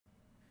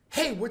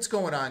Hey, what's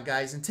going on,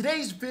 guys? In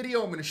today's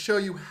video, I'm going to show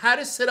you how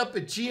to set up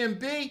a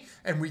GMB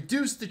and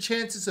reduce the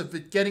chances of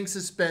it getting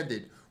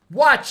suspended.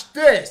 Watch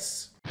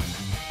this!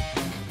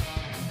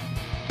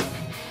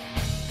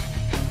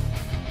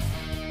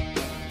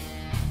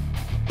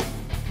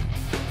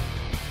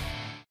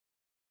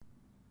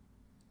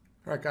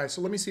 All right, guys,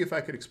 so let me see if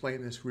I could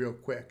explain this real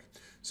quick.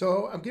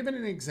 So I'm giving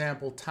an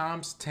example,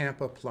 Tom's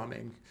Tampa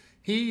Plumbing.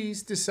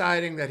 He's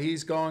deciding that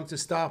he's going to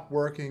stop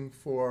working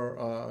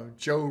for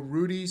Joe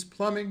Rudy's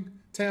Plumbing,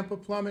 Tampa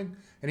Plumbing,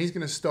 and he's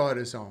going to start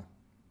his own.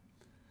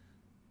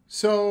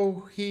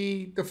 So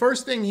the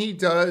first thing he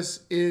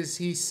does is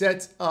he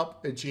sets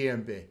up a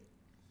GMB.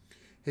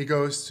 He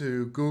goes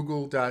to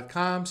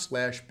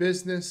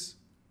google.com/business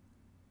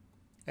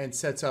and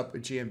sets up a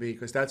GMB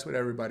because that's what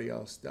everybody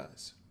else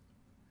does.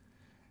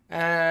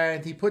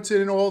 And he puts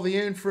in all the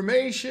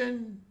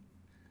information,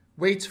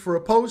 waits for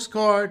a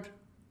postcard,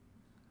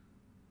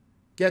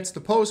 gets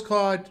the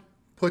postcard,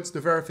 puts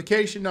the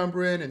verification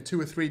number in, and 2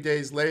 or 3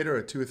 days later,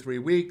 or 2 or 3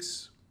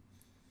 weeks,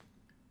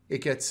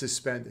 it gets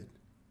suspended.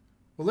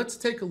 Well, let's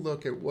take a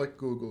look at what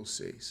Google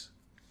sees.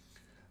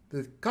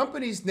 The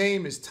company's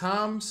name is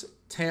Tom's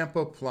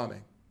Tampa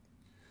Plumbing.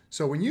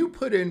 So when you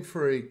put in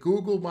for a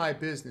Google My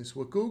Business,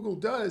 what Google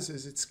does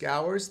is it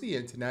scours the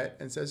internet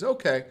and says,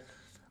 okay,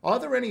 are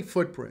there any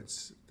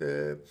footprints?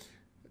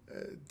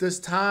 Does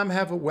Tom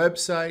have a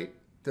website?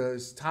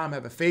 Does Tom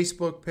have a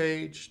Facebook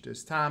page?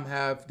 Does Tom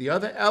have the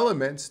other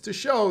elements to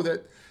show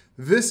that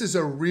this is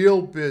a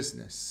real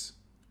business?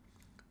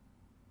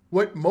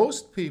 What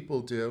most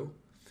people do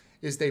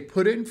is they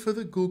put in for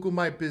the Google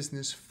My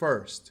Business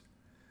first.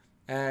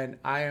 And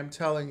I am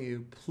telling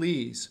you,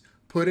 please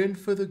put in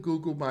for the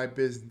Google My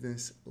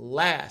Business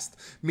last,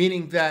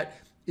 meaning that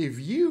if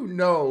you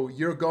know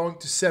you're going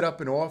to set up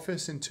an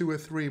office in 2 or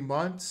 3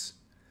 months,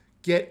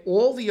 get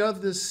all the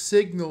other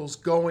signals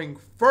going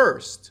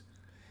first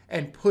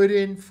and put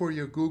in for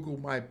your Google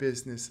My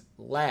Business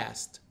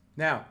last.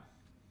 Now,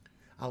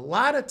 a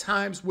lot of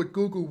times what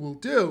Google will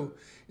do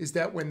is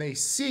that when they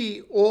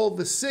see all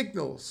the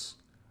signals,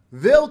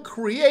 they'll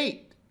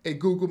create a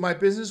Google My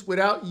Business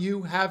without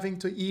you having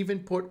to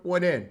even put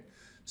one in.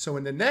 So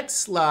in the next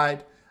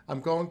slide,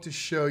 I'm going to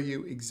show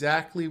you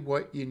exactly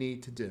what you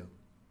need to do.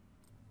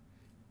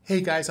 Hey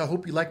guys, I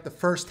hope you liked the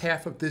first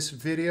half of this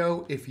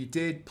video. If you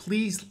did,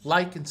 please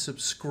like and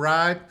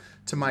subscribe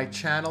to my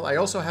channel. I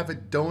also have a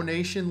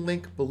donation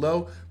link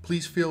below.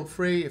 Please feel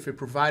free, if it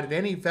provided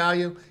any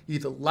value,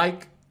 either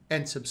like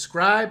and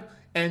subscribe,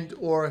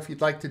 or if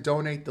you'd like to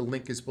donate, the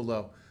link is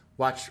below.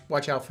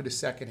 Watch out for the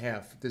second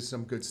half. This is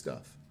some good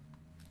stuff.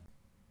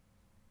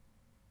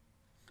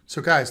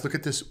 So guys, look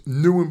at this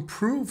new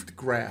improved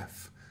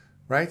graph,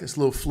 right? This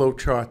little flow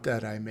chart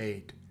that I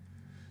made.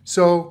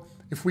 So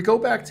if we go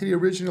back to the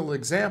original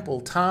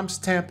example, Tom's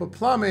Tampa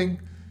Plumbing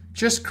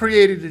just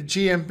created a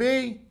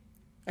GMB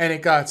and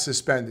it got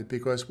suspended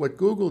because what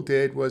Google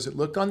did was it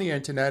looked on the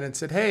internet and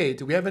said, hey,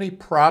 do we have any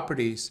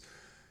properties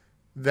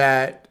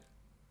that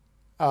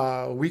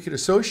we could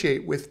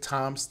associate with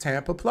Tom's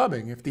Tampa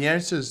Plumbing? If the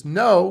answer is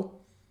no,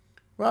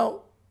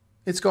 well,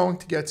 it's going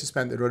to get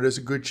suspended, or there's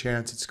a good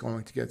chance it's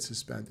going to get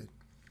suspended.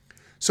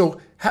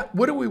 So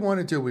what do we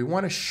want to do? We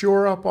want to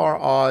shore up our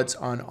odds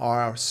on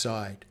our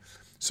side.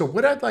 So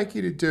what I'd like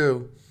you to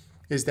do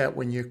is that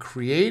when you're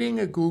creating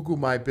a Google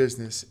My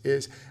Business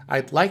is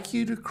I'd like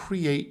you to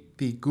create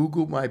the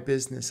Google My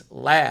Business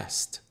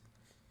last.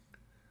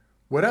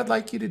 What I'd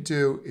like you to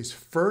do is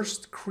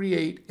first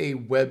create a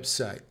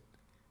website.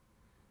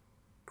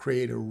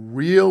 Create a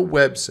real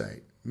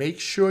website. Make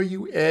sure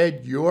you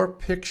add your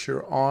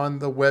picture on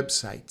the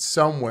website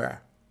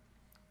somewhere.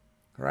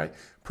 All right?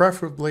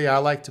 Preferably, I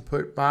like to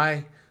put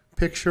my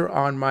picture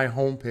on my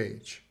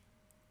homepage.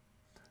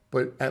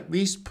 But at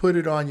least put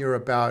it on your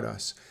About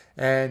Us.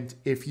 And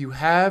if you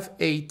have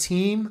a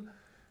team,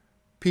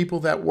 people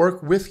that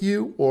work with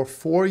you or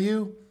for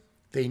you,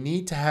 they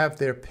need to have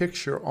their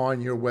picture on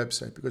your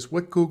website. Because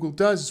what Google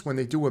does is when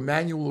they do a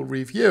manual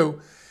review,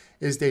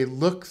 is they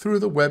look through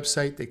the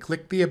website, they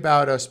click the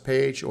About Us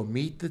page or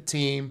meet the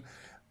team,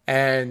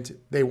 and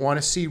they want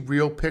to see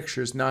real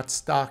pictures, not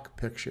stock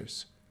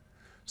pictures.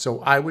 So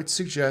I would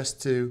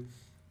suggest to,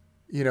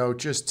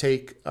 just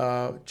take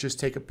a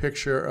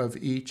picture of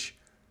each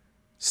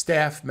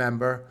staff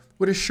member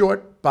with a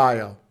short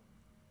bio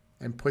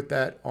and put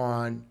that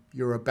on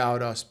your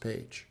About Us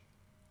page.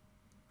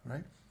 All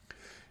right?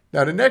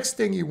 Now the next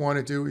thing you want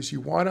to do is you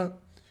want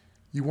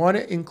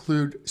to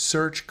include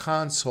Search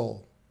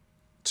Console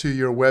to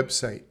your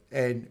website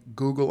and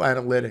Google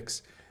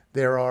Analytics.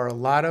 There are a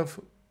lot of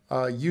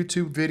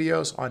YouTube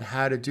videos on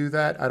how to do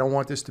that. I don't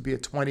want this to be a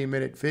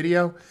 20-minute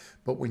video,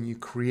 but when you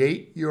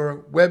create your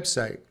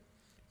website,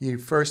 you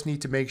first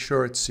need to make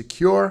sure it's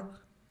secure.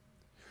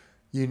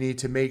 You need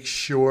to make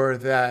sure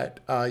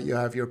that you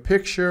have your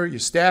picture, your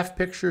staff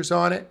pictures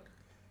on it.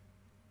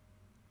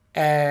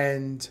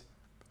 And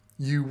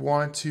you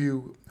want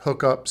to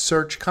hook up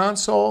Search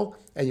Console,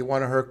 and you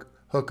want to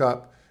hook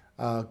up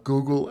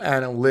Google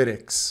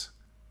Analytics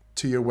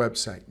to your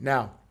website.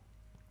 Now,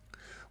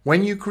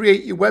 When you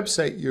create your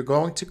website, you're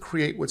going to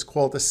create what's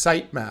called a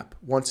sitemap.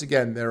 Once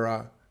again, there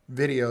are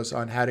videos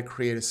on how to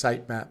create a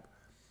sitemap.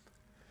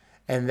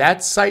 And that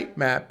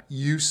sitemap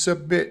you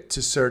submit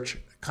to Search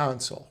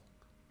Console.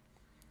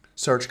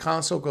 Search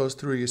Console goes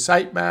through your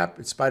sitemap,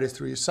 it spiders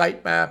through your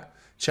sitemap,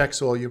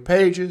 checks all your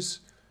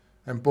pages,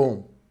 and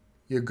boom,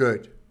 you're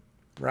good,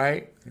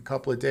 right? In a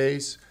couple of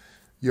days,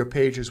 your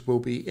pages will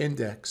be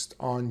indexed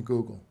on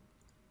Google.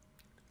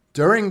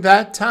 During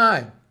that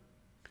time,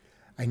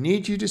 I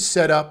need you to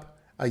set up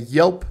a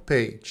Yelp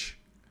page.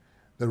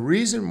 The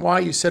reason why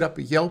you set up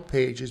a Yelp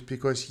page is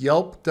because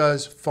Yelp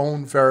does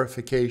phone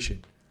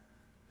verification.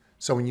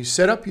 So when you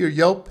set up your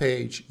Yelp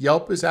page,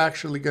 Yelp is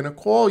actually going to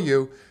call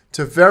you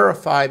to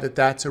verify that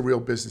that's a real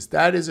business.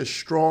 That is a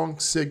strong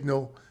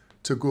signal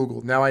to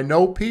Google. Now, I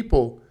know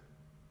people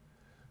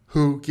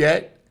who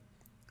get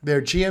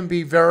their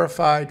GMB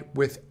verified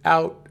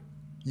without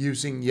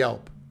using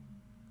Yelp.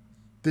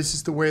 This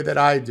is the way that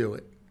I do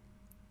it.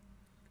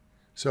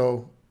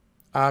 So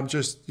I'm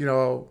just,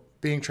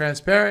 being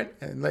transparent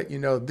and let you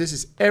know this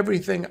is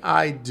everything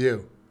I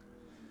do.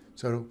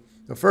 So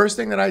the first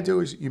thing that I do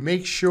is you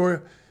make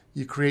sure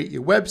you create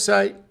your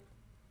website,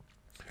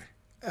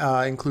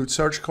 include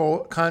Search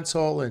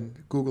Console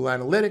and Google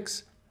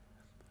Analytics.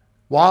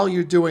 While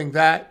you're doing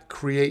that,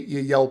 create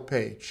your Yelp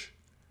page.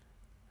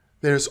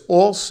 There's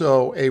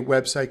also a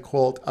website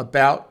called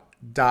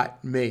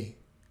about.me.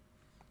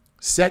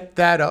 Set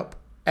that up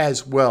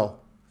as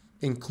well.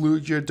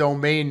 Include your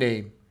domain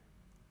name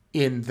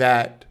in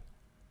that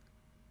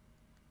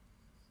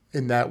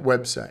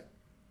website.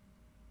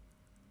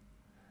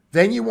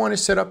 Then you want to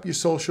set up your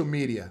social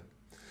media.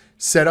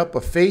 Set up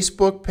a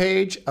Facebook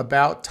page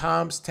about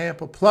Tom's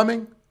Tampa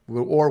Plumbing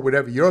or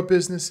whatever your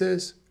business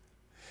is,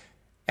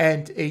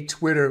 and a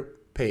Twitter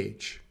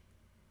page.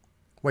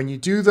 When you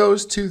do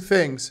those two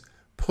things,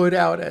 put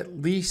out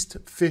at least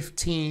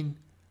 15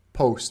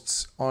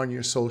 posts on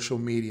your social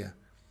media.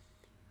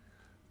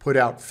 Put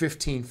out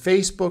 15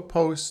 Facebook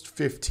posts,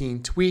 15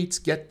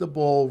 tweets, get the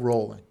ball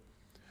rolling.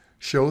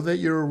 Show that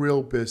you're a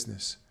real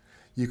business.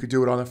 You could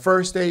do it on the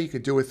first day, you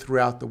could do it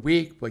throughout the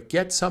week, but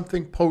get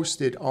something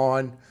posted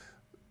on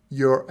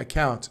your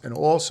accounts and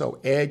also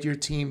add your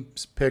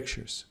team's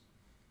pictures.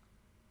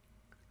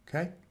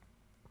 Okay?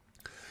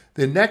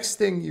 The next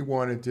thing you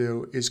want to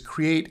do is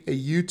create a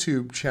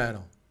YouTube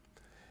channel.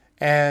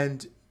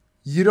 And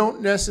you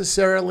don't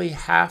necessarily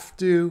have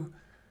to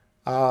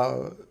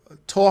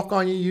talk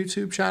on your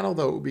YouTube channel,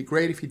 though it would be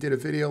great if you did a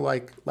video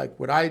like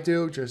what I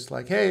do, just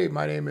like, hey,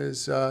 my name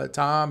is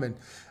Tom, and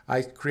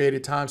I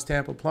created Tom's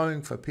Tampa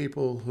Plumbing for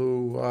people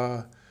who,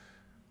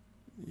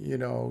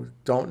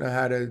 don't know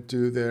how to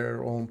do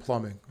their own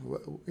plumbing.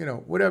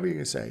 Whatever you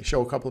can say.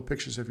 Show a couple of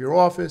pictures of your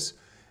office,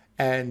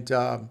 and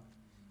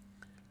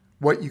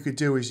what you could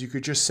do is you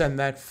could just send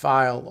that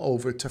file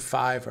over to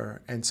Fiverr,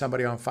 and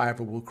somebody on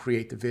Fiverr will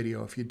create the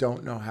video. If you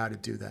don't know how to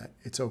do that,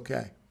 it's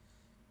okay.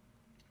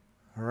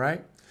 All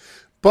right?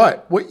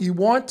 But what you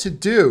want to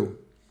do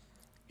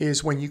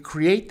is when you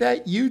create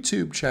that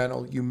YouTube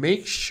channel, you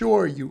make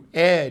sure you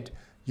add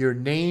your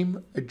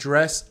name,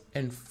 address,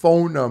 and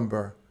phone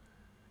number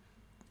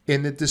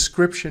in the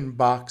description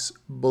box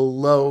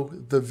below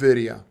the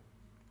video,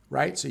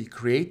 right? So you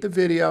create the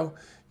video,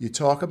 you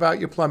talk about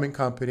your plumbing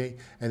company,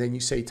 and then you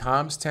say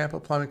Tom's Tampa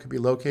Plumbing could be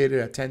located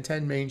at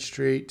 1010 Main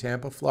Street,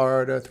 Tampa,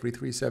 Florida,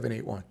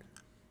 33781.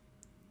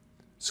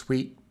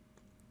 Suite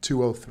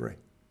 203.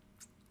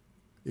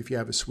 If you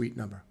have a suite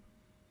number,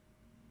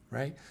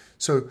 right?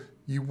 So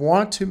you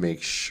want to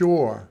make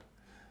sure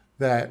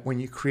that when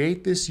you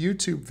create this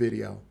YouTube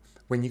video,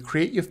 when you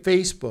create your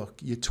Facebook,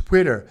 your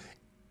Twitter,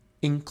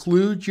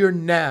 include your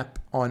NAP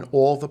on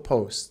all the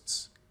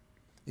posts.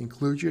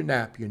 Include your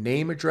NAP, your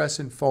name, address,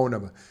 and phone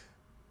number.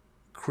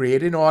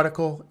 Create an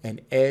article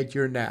and add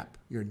your NAP,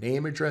 your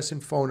name, address,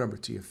 and phone number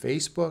to your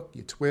Facebook,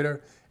 your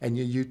Twitter, and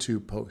your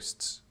YouTube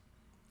posts.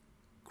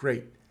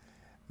 Great.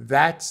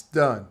 That's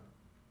done.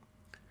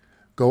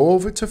 Go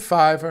over to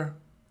Fiverr,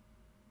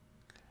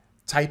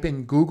 type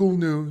in Google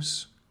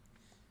News,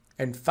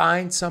 and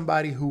find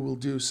somebody who will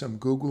do some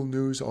Google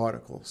News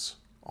articles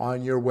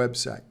on your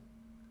website.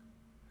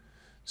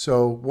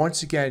 So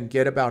once again,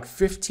 get about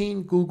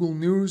 15 Google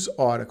News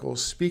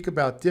articles, speak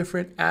about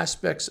different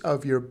aspects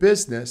of your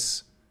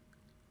business.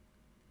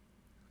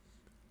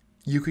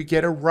 You could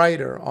get a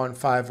writer on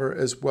Fiverr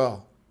as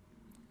well.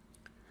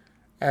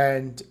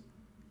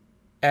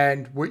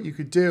 And what you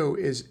could do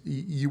is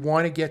you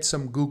want to get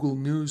some Google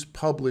News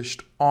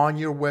published on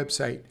your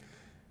website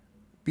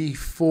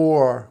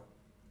before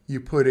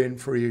you put in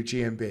for your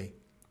GMB.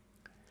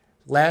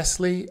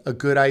 Lastly, a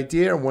good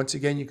idea, and once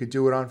again, you could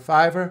do it on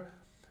Fiverr,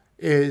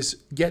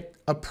 is get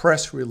a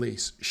press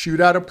release. Shoot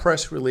out a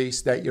press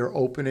release that you're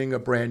opening a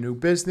brand new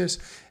business.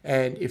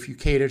 And if you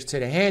cater to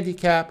the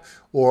handicap,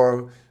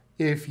 or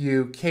if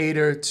you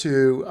cater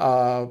to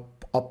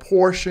a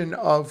portion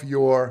of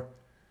your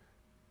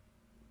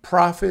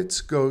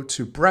profits go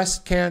to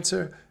breast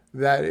cancer,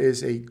 that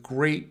is a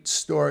great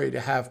story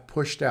to have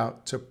pushed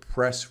out to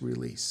press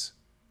release.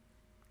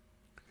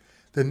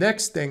 The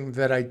next thing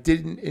that I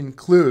didn't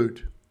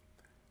include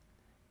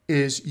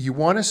is you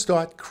want to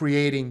start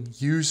creating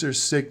user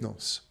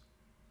signals.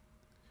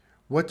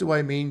 What do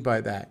I mean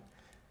by that?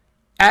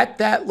 At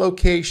that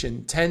location,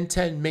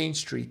 1010 Main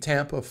Street,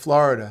 Tampa,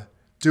 Florida,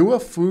 do a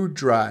food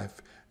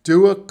drive,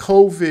 do a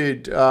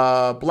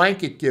COVID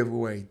blanket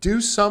giveaway,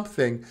 do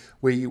something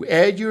where you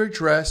add your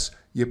address,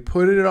 you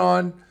put it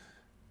on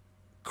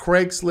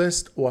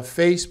Craigslist or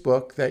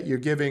Facebook that you're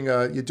doing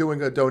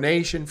a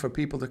donation for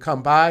people to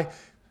come by.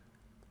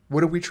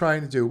 What are we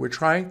trying to do? We're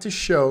trying to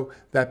show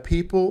that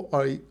people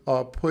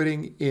are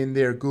putting in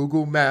their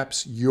Google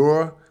Maps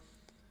your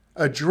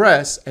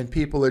address and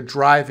people are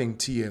driving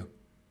to you,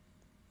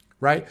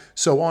 right?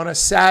 So on a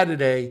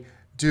Saturday,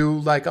 do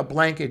like a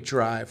blanket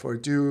drive or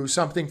do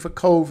something for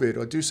COVID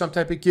or do some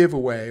type of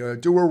giveaway or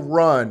do a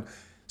run,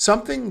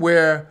 something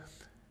where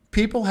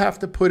people have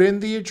to put in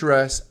the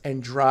address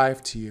and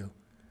drive to you.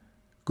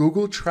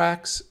 Google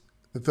tracks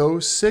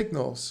those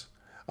signals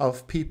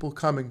of people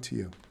coming to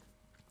you.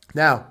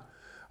 Now,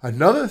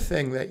 another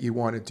thing that you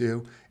want to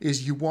do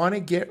is you want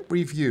to get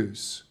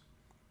reviews.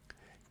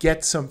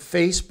 Get some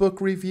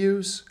Facebook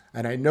reviews.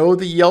 And I know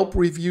the Yelp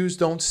reviews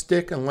don't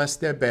stick unless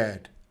they're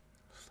bad.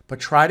 But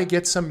try to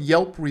get some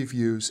Yelp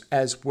reviews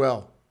as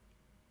well.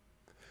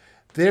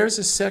 There's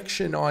a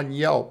section on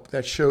Yelp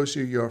that shows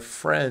you your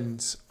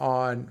friends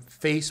on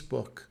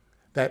Facebook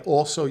that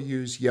also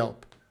use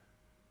Yelp.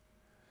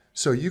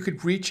 So you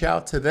could reach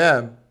out to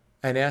them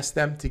and ask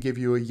them to give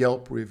you a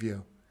Yelp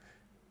review.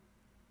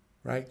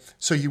 Right?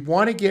 So you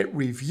want to get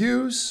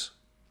reviews.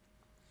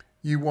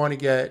 You want to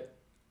get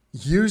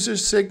user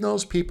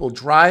signals, people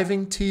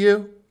driving to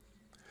you.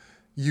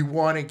 You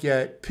want to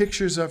get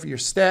pictures of your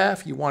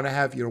staff. You want to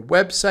have your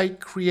website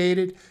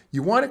created.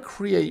 You want to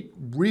create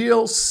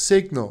real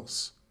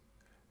signals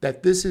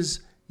that this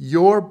is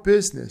your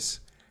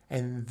business,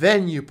 and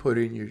then you put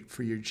in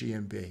for your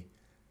GMB.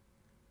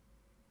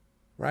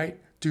 Right?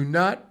 Do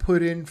not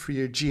put in for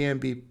your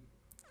GMB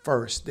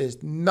first.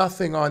 There's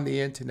nothing on the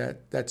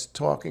internet that's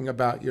talking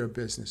about your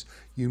business.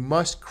 You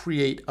must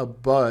create a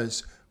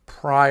buzz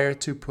prior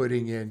to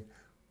putting in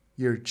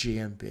your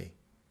GMB.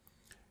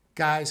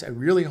 Guys, I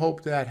really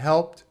hope that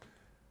helped.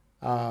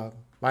 My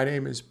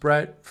name is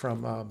Brett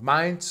from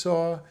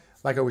Mindsaw.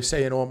 Like I was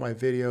saying in all my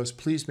videos,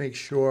 please make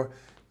sure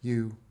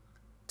you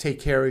take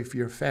care of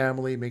your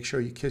family. Make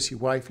sure you kiss your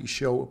wife. You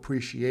show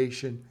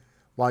appreciation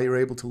while you're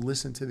able to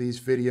listen to these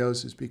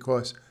videos, is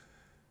because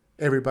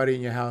everybody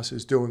in your house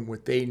is doing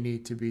what they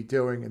need to be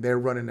doing, and they're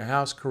running the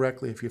house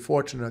correctly. If you're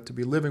fortunate enough to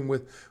be living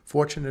with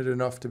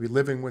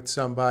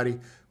somebody,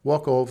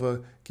 walk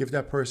over, give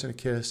that person a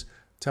kiss,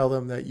 tell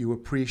them that you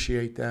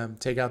appreciate them,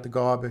 take out the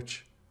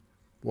garbage,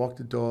 walk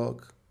the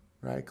dog,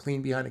 right?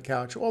 Clean behind the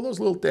couch, all those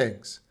little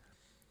things.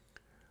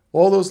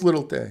 All those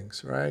little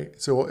things, right?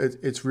 So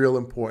it's real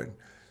important.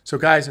 So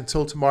guys,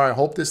 until tomorrow, I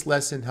hope this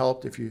lesson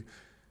helped. If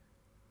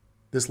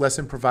this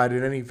lesson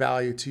provided any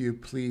value to you,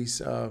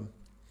 please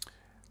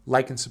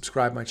like and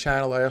subscribe my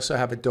channel. I also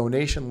have a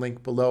donation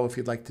link below if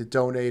you'd like to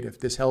donate. If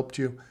this helped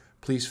you,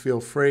 please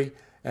feel free,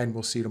 and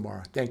we'll see you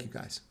tomorrow. Thank you,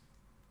 guys.